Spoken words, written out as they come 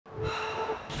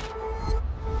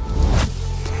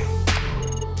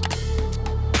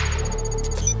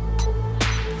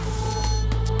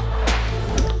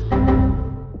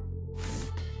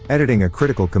Editing, a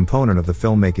critical component of the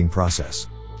filmmaking process.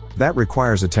 That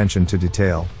requires attention to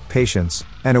detail, patience,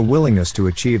 and a willingness to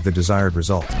achieve the desired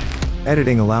result.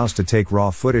 Editing allows to take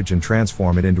raw footage and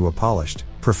transform it into a polished,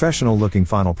 professional-looking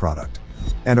final product.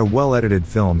 And a well-edited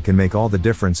film can make all the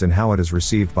difference in how it is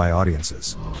received by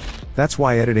audiences. That's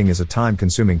why editing is a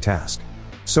time-consuming task.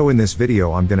 So in this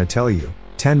video I'm gonna tell you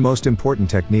 10 most important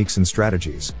techniques and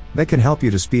strategies that can help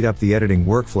you to speed up the editing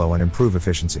workflow and improve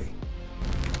efficiency.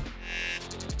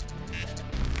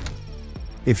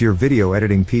 If your video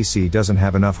editing PC doesn't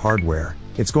have enough hardware,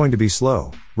 it's going to be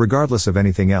slow, regardless of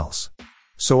anything else.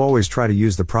 So always try to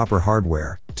use the proper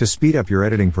hardware to speed up your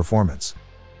editing performance.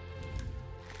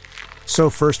 So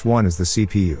first one is the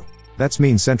CPU. That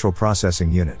means Central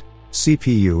Processing Unit.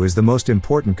 CPU is the most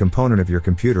important component of your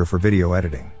computer for video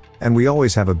editing. And we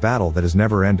always have a battle that has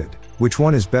never ended. Which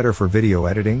one is better for video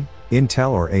editing,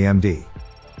 Intel or AMD?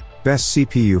 Best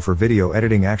CPU for video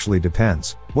editing actually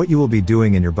depends what you will be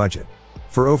doing in your budget.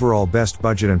 For overall best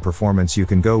budget and performance you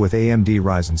can go with AMD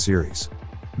Ryzen series.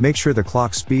 Make sure the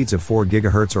clock speeds of 4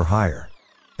 GHz or higher.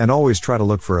 And always try to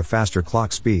look for a faster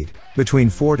clock speed, between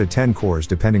 4 to 10 cores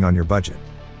depending on your budget.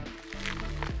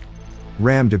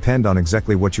 RAM depend on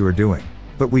exactly what you are doing,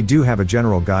 but we do have a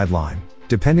general guideline,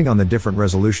 depending on the different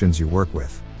resolutions you work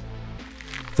with.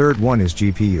 Third one is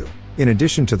GPU. In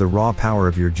addition to the raw power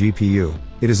of your GPU,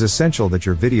 it is essential that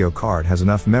your video card has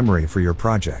enough memory for your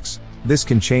projects. This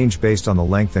can change based on the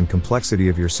length and complexity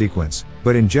of your sequence,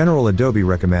 but in general Adobe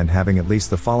recommend having at least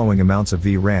the following amounts of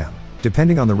VRAM,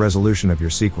 depending on the resolution of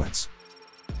your sequence.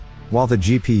 While the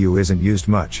GPU isn't used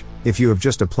much, if you have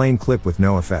just a plain clip with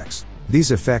no effects,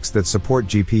 these effects that support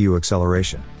GPU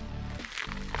acceleration.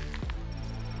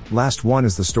 Last one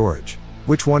is the storage.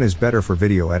 Which one is better for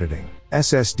video editing,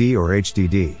 SSD or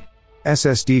HDD?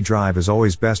 SSD drive is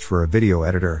always best for a video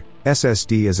editor.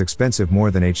 SSD is expensive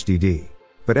more than HDD.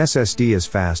 But SSD is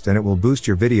fast and it will boost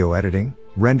your video editing,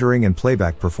 rendering and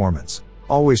playback performance.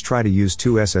 Always try to use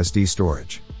 2 SSD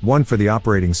storage. One for the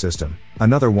operating system,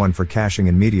 another one for caching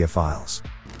and media files.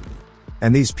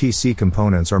 And these PC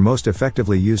components are most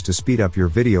effectively used to speed up your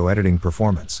video editing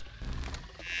performance.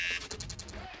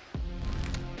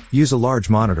 Use a large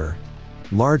monitor.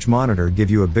 Large monitor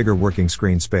give you a bigger working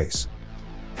screen space.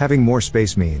 Having more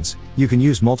space means you can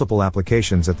use multiple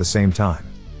applications at the same time.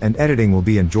 And editing will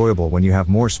be enjoyable when you have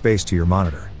more space to your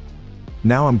monitor.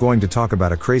 Now I'm going to talk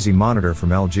about a crazy monitor from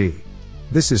LG.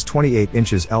 This is 28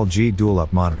 inches LG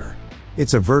dual-up monitor.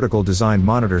 It's a vertical designed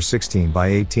monitor 16 by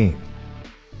 18.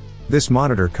 This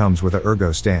monitor comes with a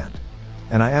ergo stand.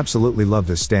 And I absolutely love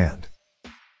this stand.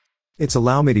 It's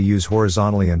allow me to use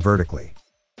horizontally and vertically.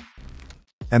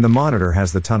 And the monitor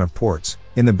has the ton of ports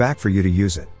in the back for you to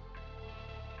use it.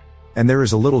 And there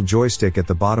is a little joystick at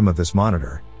the bottom of this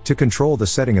monitor to control the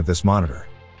setting of this monitor.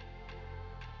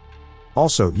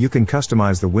 Also, you can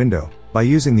customize the window by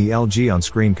using the LG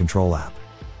on-screen control app.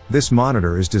 This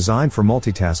monitor is designed for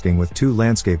multitasking with 2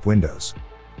 landscape windows.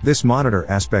 This monitor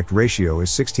aspect ratio is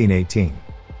 16:18.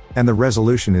 And the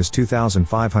resolution is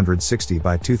 2560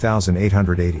 by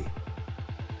 2880.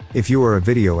 If you are a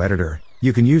video editor,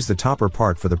 you can use the topper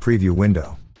part for the preview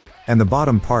window. And the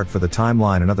bottom part for the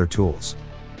timeline and other tools.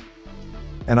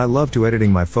 And I love to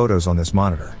editing my photos on this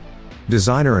monitor.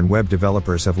 Designer and web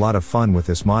developers have a lot of fun with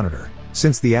this monitor,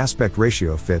 since the aspect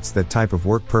ratio fits that type of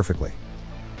work perfectly.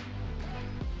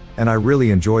 And I really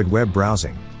enjoyed web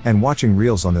browsing and watching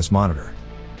reels on this monitor.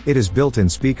 It is built-in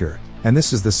speaker, and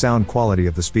this is the sound quality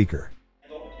of the speaker.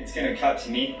 It's going to cut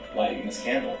to me lighting this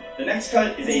candle. The next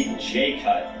cut is a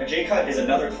J-cut. A J-cut is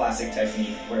another classic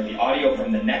technique where the audio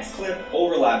from the next clip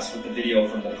overlaps with the video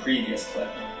from the previous clip.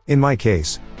 In my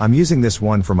case, I'm using this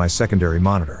one for my secondary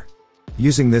monitor.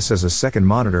 Using this as a second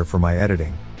monitor for my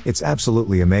editing, it's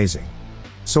absolutely amazing.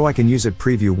 So I can use it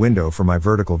preview window for my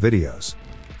vertical videos.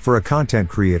 For a content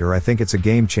creator I think it's a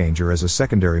game changer as a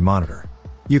secondary monitor.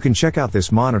 You can check out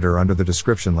this monitor under the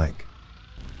description link.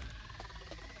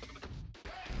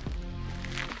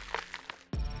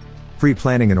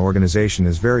 Pre-planning and organization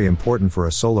is very important for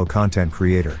a solo content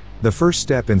creator. The first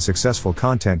step in successful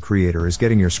content creator is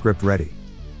getting your script ready.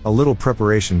 A little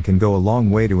preparation can go a long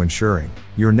way to ensuring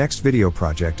your next video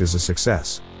project is a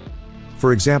success.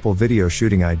 For example, video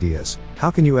shooting ideas. How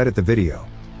can you edit the video?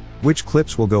 Which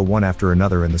clips will go one after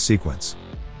another in the sequence?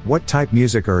 What type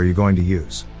music are you going to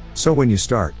use? So when you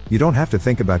start, you don't have to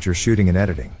think about your shooting and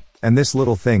editing. And this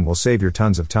little thing will save you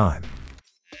tons of time.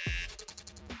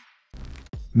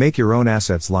 Make your own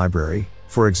assets library,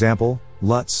 for example,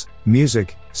 LUTs,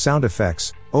 music, sound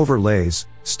effects, overlays,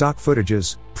 stock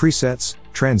footages, presets,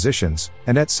 transitions,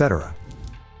 and etc.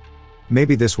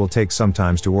 Maybe this will take some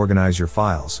time to organize your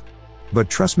files. But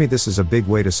trust me, this is a big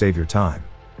way to save your time.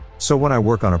 So when I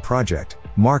work on a project,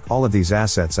 mark all of these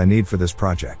assets I need for this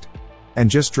project. And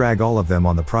just drag all of them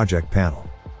on the project panel.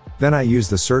 Then I use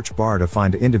the search bar to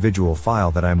find an individual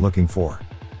file that I'm looking for.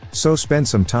 So spend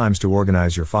some time to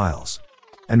organize your files.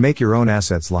 And make your own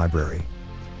assets library.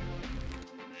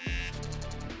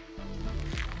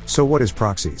 So what is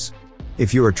proxies?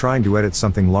 If you are trying to edit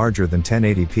something larger than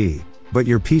 1080p, but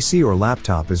your PC or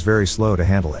laptop is very slow to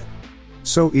handle it.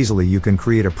 So easily you can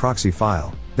create a proxy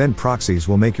file, then proxies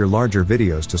will make your larger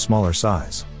videos to smaller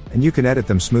size, and you can edit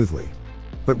them smoothly.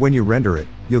 But when you render it,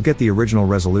 you'll get the original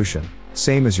resolution,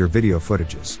 same as your video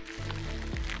footages.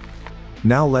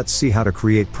 Now let's see how to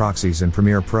create proxies in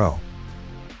Premiere Pro.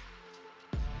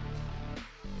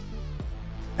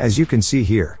 As you can see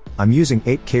here, I'm using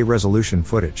 8K resolution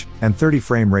footage, and 30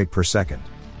 frame rate per second.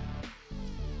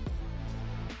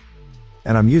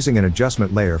 And I'm using an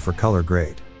adjustment layer for color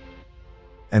grade.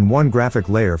 And one graphic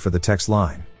layer for the text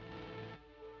line.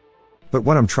 But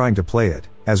when I'm trying to play it,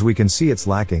 as we can see it's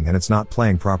lacking and it's not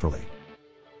playing properly.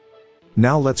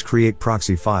 Now let's create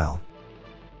proxy file.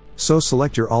 So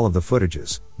select your all of the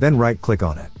footages, then right click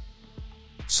on it.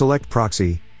 Select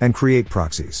proxy, and create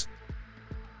proxies.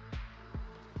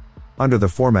 Under the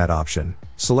format option,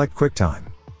 select QuickTime.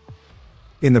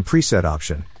 In the preset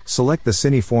option, select the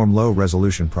Cineform low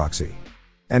resolution proxy.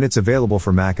 And it's available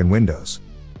for Mac and Windows.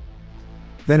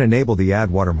 Then enable the add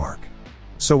watermark.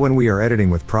 So when we are editing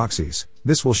with proxies,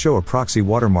 this will show a proxy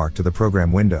watermark to the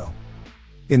program window.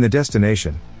 In the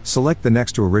destination, select the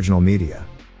next to original media.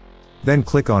 Then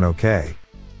click on OK.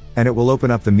 And it will open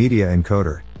up the media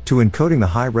encoder, to encoding the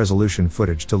high resolution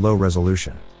footage to low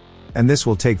resolution. And this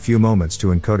will take few moments to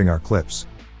encoding our clips.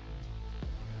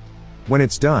 When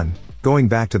it's done, going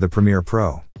back to the Premiere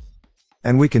Pro.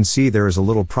 And we can see there is a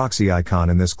little proxy icon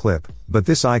in this clip, but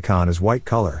this icon is white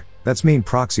color, that's mean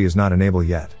proxy is not enabled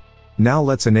yet. Now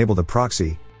let's enable the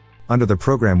proxy. Under the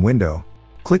program window,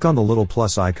 click on the little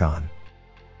plus icon.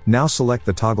 Now select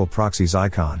the toggle proxies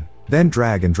icon, then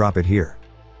drag and drop it here.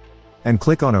 And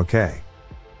click on OK.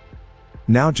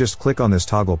 Now just click on this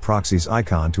toggle proxies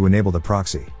icon to enable the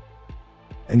proxy.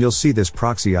 And you'll see this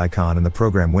proxy icon in the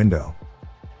program window.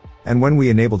 And when we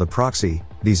enable the proxy,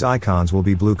 these icons will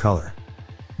be blue color.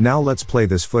 Now let's play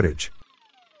this footage.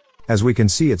 As we can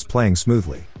see, it's playing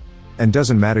smoothly. And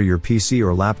doesn't matter your PC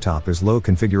or laptop is low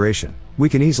configuration, we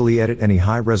can easily edit any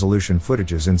high resolution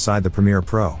footages inside the Premiere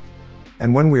Pro.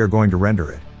 And when we are going to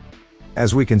render it,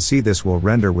 as we can see, this will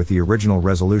render with the original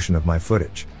resolution of my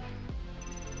footage.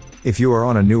 If you are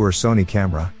on a newer Sony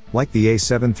camera, like the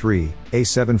A7 III,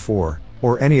 A7 IV,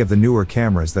 or any of the newer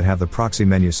cameras that have the proxy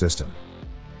menu system.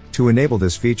 To enable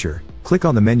this feature, click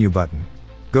on the menu button,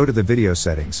 go to the video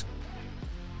settings,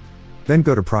 then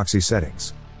go to proxy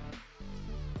settings.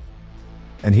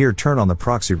 And here turn on the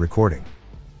proxy recording.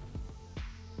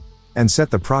 And set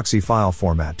the proxy file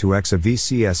format to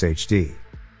EXA-VCS HD.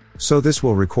 So this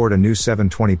will record a new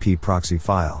 720p proxy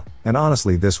file, and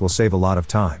honestly this will save a lot of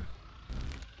time.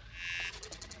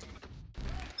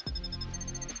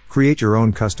 Create your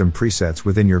own custom presets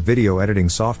within your video editing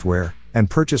software, and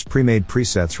purchase pre-made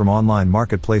presets from online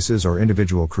marketplaces or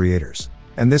individual creators.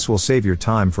 And this will save your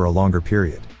time for a longer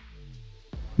period.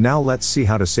 Now let's see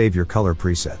how to save your color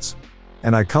presets.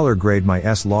 And I color grade my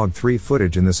S-Log3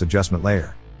 footage in this adjustment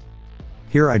layer.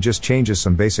 Here I just changes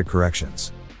some basic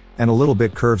corrections. And a little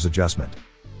bit curves adjustment.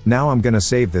 Now I'm gonna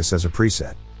save this as a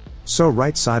preset. So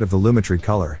right side of the Lumetri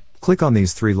color, click on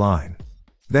these three lines.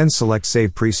 Then select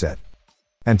Save Preset.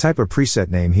 And type a preset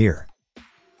name here.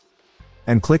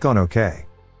 And click on OK.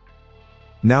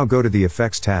 Now go to the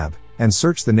Effects tab, and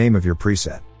search the name of your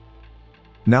preset.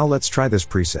 Now let's try this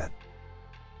preset.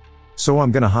 So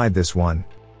I'm gonna hide this one.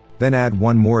 Then add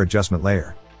one more adjustment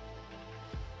layer.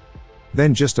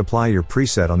 Then just apply your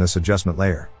preset on this adjustment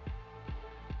layer.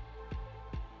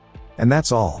 And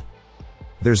that's all.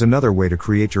 There's another way to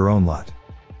create your own LUT.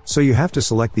 So you have to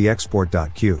select the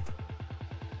export.cube.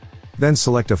 Then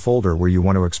select a folder where you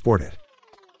want to export it.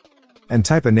 And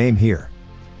type a name here.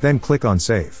 Then click on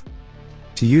Save.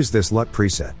 To use this LUT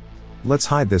preset, let's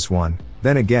hide this one,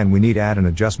 then again we need to add an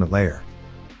adjustment layer.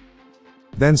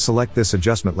 Then select this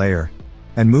adjustment layer,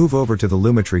 and move over to the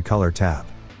Lumetri Color tab.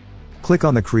 Click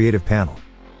on the Creative panel.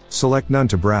 Select None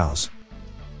to browse.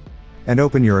 And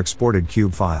open your exported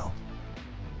cube file.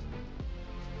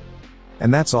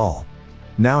 And that's all.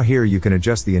 Now here you can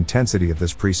adjust the intensity of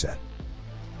this preset.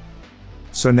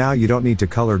 So now you don't need to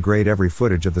color grade every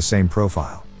footage of the same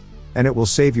profile. And it will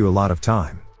save you a lot of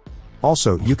time.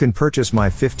 Also, you can purchase my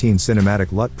 15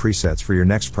 cinematic LUT presets for your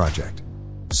next project.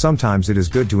 Sometimes it is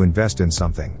good to invest in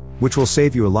something, which will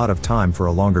save you a lot of time for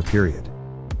a longer period.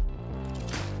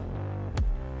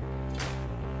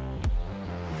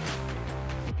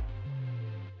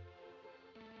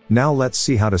 Now let's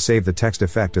see how to save the text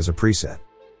effect as a preset.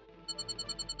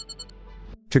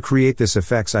 To create this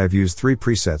effects I have used 3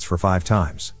 presets for 5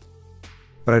 times.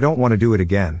 But I don't want to do it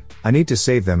again, I need to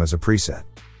save them as a preset.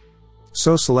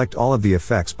 So select all of the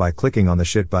effects by clicking on the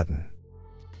Shift button.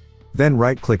 Then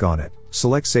right click on it,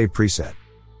 select Save Preset.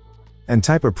 And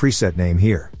type a preset name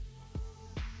here.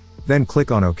 Then click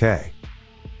on OK.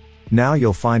 Now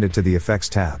you'll find it to the Effects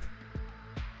tab.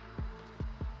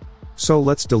 So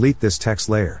let's delete this text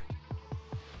layer.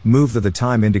 Move the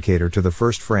time indicator to the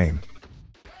first frame.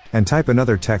 And type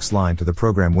another text line to the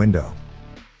program window.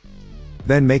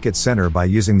 Then make it center by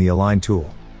using the Align tool.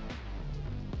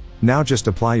 Now just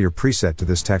apply your preset to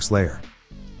this text layer.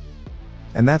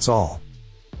 And that's all.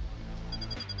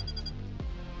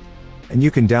 And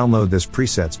you can download this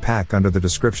presets pack under the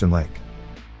description link.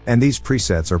 And these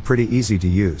presets are pretty easy to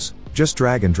use, just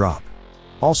drag and drop.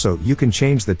 Also, you can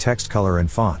change the text color and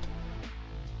font.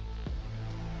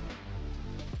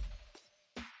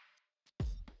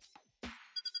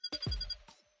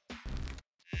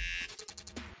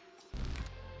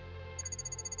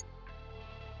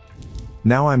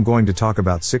 Now I'm going to talk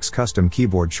about 6 custom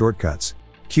keyboard shortcuts,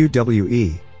 Q, W,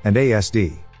 E, and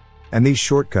ASD. And these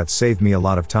shortcuts save me a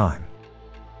lot of time.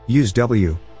 Use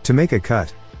W to make a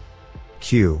cut.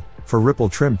 Q for ripple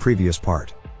trim previous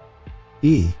part.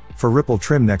 E for ripple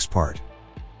trim next part.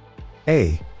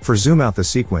 A for zoom out the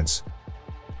sequence.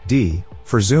 D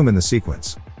for zoom in the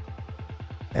sequence.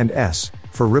 And S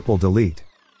for ripple delete.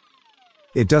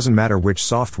 It doesn't matter which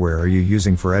software are you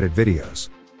using for edit videos.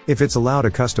 If it's allowed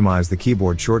to customize the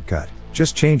keyboard shortcut,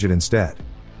 just change it instead.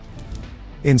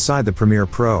 Inside the Premiere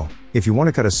Pro, if you want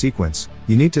to cut a sequence,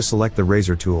 you need to select the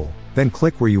razor tool, then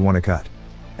click where you want to cut.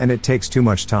 And it takes too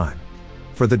much time.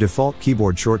 For the default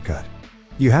keyboard shortcut,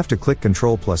 you have to click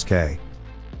Ctrl+K.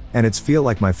 And it's feel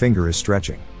like my finger is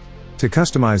stretching. To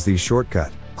customize these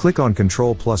shortcut, click on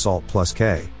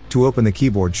Ctrl+Alt+K to open the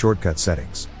keyboard shortcut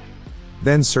settings.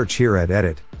 Then search here Add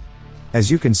Edit. As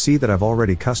you can see that I've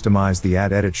already customized the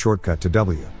Add Edit shortcut to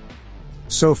W.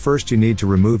 So first you need to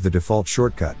remove the default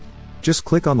shortcut. Just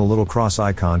click on the little cross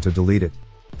icon to delete it.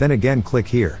 Then again click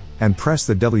here, and press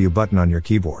the W button on your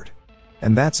keyboard.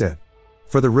 And that's it.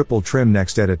 For the ripple trim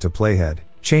next edit to playhead,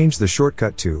 change the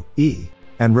shortcut to E,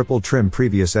 and ripple trim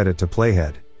previous edit to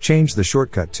playhead, change the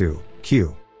shortcut to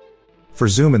Q. For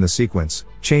zoom in the sequence,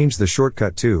 change the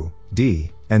shortcut to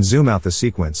D, and zoom out the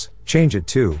sequence, change it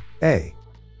to A.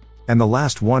 And the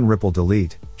last one ripple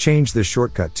delete, change this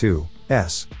shortcut to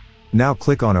S. Now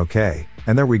click on OK,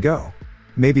 and there we go.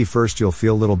 Maybe first you'll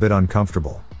feel a little bit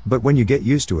uncomfortable, but when you get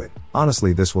used to it,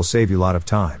 honestly this will save you a lot of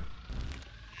time.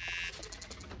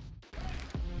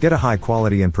 Get a high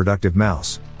quality and productive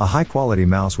mouse. A high quality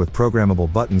mouse with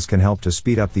programmable buttons can help to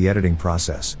speed up the editing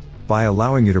process, by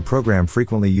allowing you to program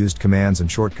frequently used commands and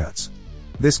shortcuts.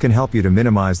 This can help you to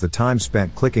minimize the time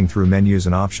spent clicking through menus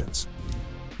and options.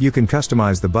 You can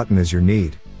customize the button as your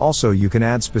need, also you can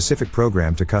add specific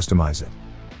program to customize it.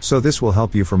 So this will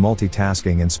help you for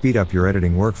multitasking and speed up your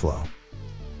editing workflow.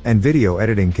 And video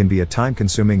editing can be a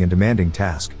time-consuming and demanding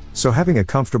task, so having a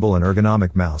comfortable and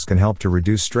ergonomic mouse can help to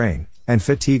reduce strain and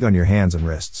fatigue on your hands and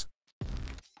wrists.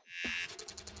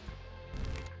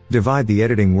 Divide the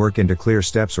editing work into clear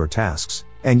steps or tasks,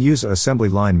 and use an assembly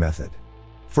line method.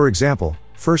 For example,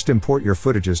 first import your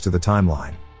footages to the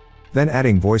timeline. Then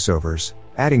adding voiceovers,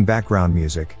 adding background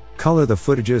music, color the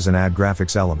footages and add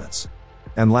graphics elements.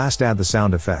 And last add the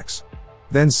sound effects.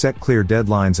 Then set clear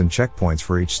deadlines and checkpoints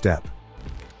for each step.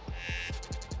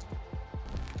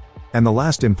 And the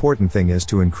last important thing is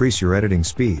to increase your editing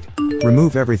speed.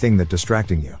 Remove everything that's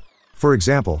distracting you. For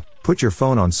example, put your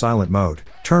phone on silent mode,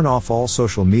 turn off all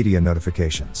social media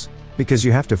notifications. Because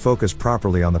you have to focus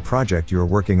properly on the project you are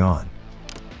working on.